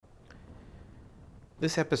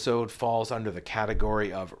This episode falls under the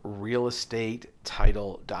category of real estate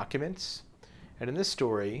title documents. And in this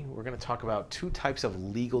story, we're going to talk about two types of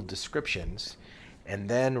legal descriptions and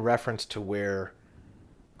then reference to where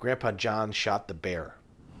Grandpa John shot the bear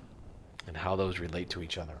and how those relate to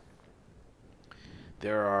each other.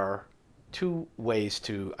 There are two ways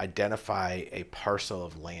to identify a parcel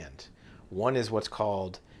of land. One is what's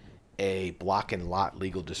called a block and lot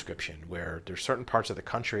legal description, where there's certain parts of the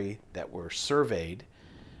country that were surveyed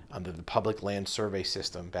under the public land survey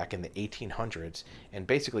system back in the 1800s and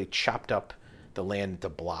basically chopped up the land into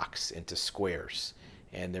blocks, into squares.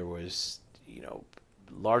 And there was,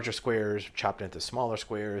 larger squares chopped into smaller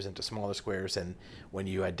squares, and when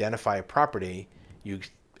you identify a property, you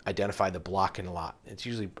identify the block and lot. It's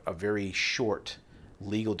usually a very short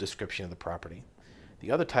legal description of the property.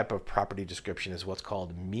 The other type of property description is what's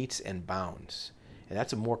called metes and bounds. And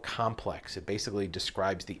that's a more complex. It basically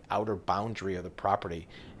describes the outer boundary of the property,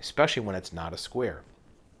 especially when it's not a square.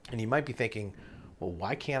 And you might be thinking, well,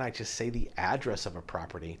 why can't I just say the address of a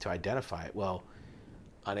property to identify it? Well,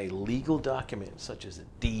 on a legal document such as a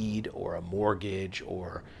deed or a mortgage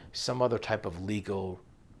or some other type of legal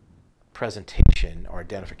presentation or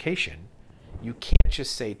identification, you can't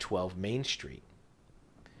just say 12 Main Street.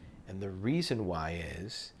 And the reason why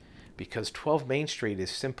is because 12 Main Street is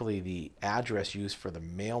simply the address used for the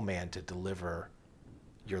mailman to deliver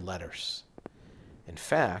your letters. In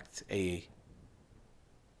fact, a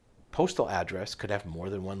postal address could have more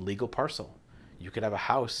than one legal parcel. You could have a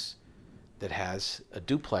house that has a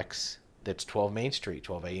duplex that's 12 Main Street,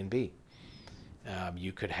 12A and B.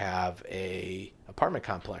 You could have a apartment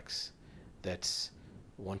complex that's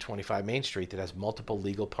 125 Main Street that has multiple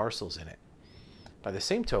legal parcels in it. By the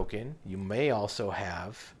same token, you may also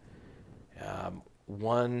have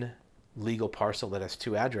one legal parcel that has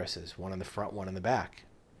two addresses, one on the front, one on the back.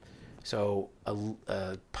 So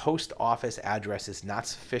a post office address is not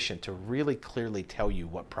sufficient to really clearly tell you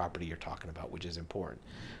what property you're talking about, which is important.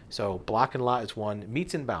 So block and lot is one.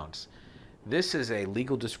 Metes and bounds. This is a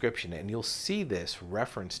legal description, and you'll see this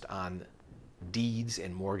referenced on deeds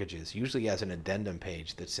and mortgages, usually as an addendum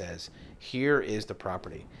page that says, here is the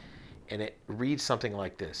property. And it reads something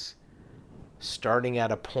like this: starting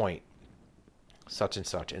at a point, such and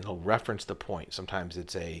such, and it'll reference the point. Sometimes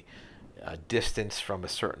it's a distance from a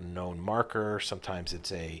certain known marker. Sometimes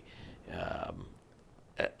it's a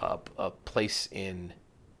place in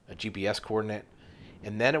a GPS coordinate.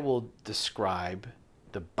 And then it will describe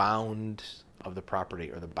the bound of the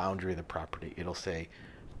property or the boundary of the property. It'll say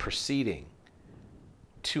proceeding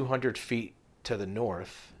 200 feet to the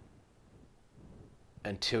north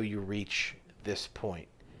until you reach this point.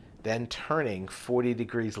 Then turning 40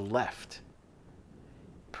 degrees left,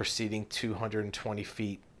 proceeding 220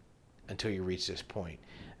 feet until you reach this point.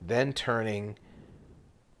 Then turning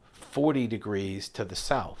 40 degrees to the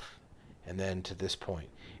south, and then to this point.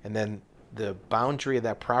 And then the boundary of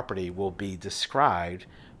that property will be described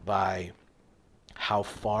by how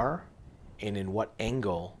far and in what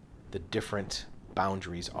angle the different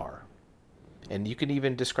boundaries are. And you can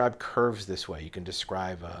even describe curves this way. You can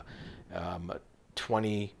describe a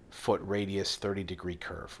 20-foot radius, 30-degree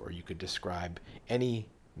curve, or you could describe any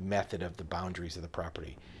method of the boundaries of the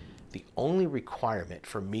property. The only requirement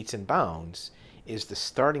for metes and bounds is the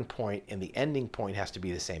starting point and the ending point has to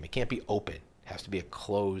be the same. It can't be open. It has to be a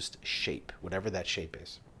closed shape, whatever that shape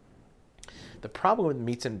is. The problem with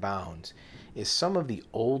metes and bounds is some of the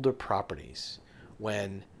older properties,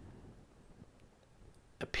 when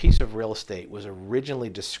a piece of real estate was originally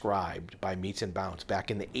described by metes and bounds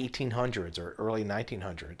back in the 1800s or early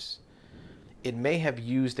 1900s, it may have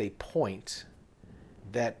used a point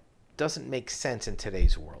that doesn't make sense in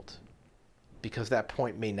today's world because that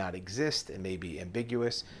point may not exist. It may be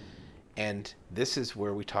ambiguous. And this is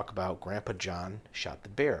where we talk about Grandpa John shot the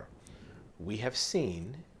bear. We have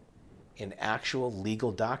seen in actual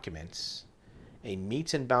legal documents a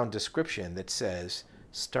metes and bound description that says,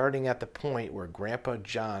 starting at the point where Grandpa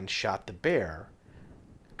John shot the bear,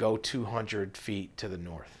 go 200 feet to the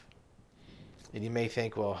north. And you may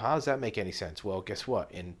think, well, how does that make any sense? Well, guess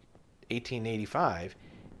what? In 1885,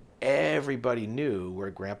 everybody knew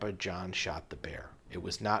where Grandpa John shot the bear. It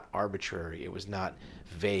was not arbitrary. It was not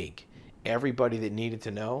vague. Everybody that needed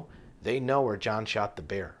to know, they know where John shot the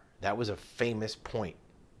bear. That was a famous point.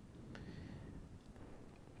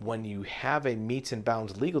 When you have a metes and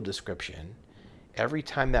bounds legal description, every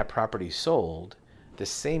time that property is sold, the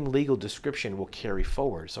same legal description will carry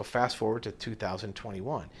forward. So fast forward to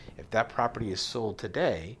 2021. If that property is sold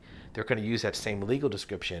today, they're going to use that same legal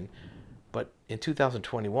description. But in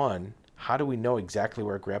 2021, how do we know exactly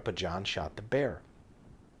where Grandpa John shot the bear?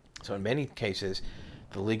 So in many cases,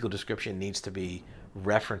 the legal description needs to be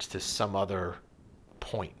referenced to some other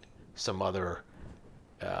point, some other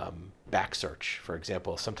back search. For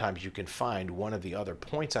example, sometimes you can find one of the other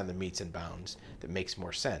points on the metes and bounds that makes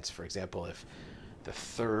more sense. For example, if the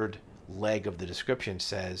third leg of the description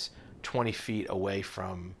says 20 feet away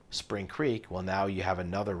from Spring Creek, well, now you have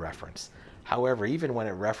another reference. However, even when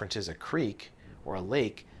it references a creek or a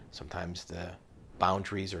lake, sometimes the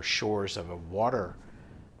boundaries or shores of a water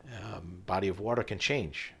body of water can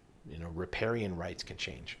change. Riparian rights can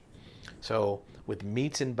change. So with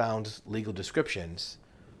metes and bounds legal descriptions,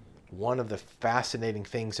 one of the fascinating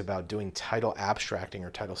things about doing title abstracting or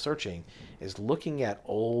title searching is looking at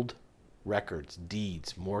old records,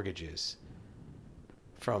 deeds, mortgages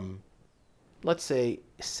from, let's say,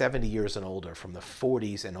 70 years and older, from the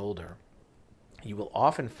 40s and older. You will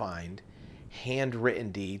often find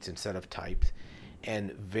handwritten deeds instead of typed,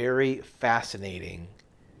 and very fascinating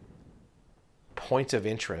points of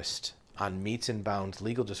interest on metes and bounds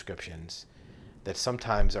legal descriptions that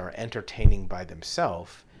sometimes are entertaining by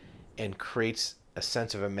themselves and creates a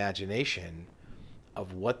sense of imagination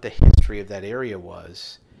of what the history of that area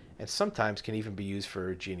was, and sometimes can even be used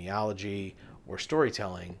for genealogy or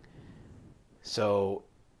storytelling. So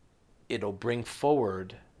it'll bring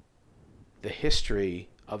forward the history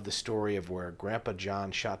of the story of where Grandpa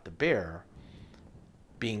John shot the bear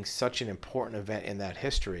being such an important event in that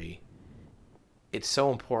history. It's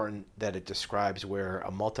so important that it describes where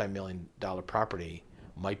a multi-million-dollar property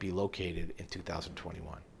might be located in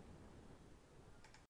 2021.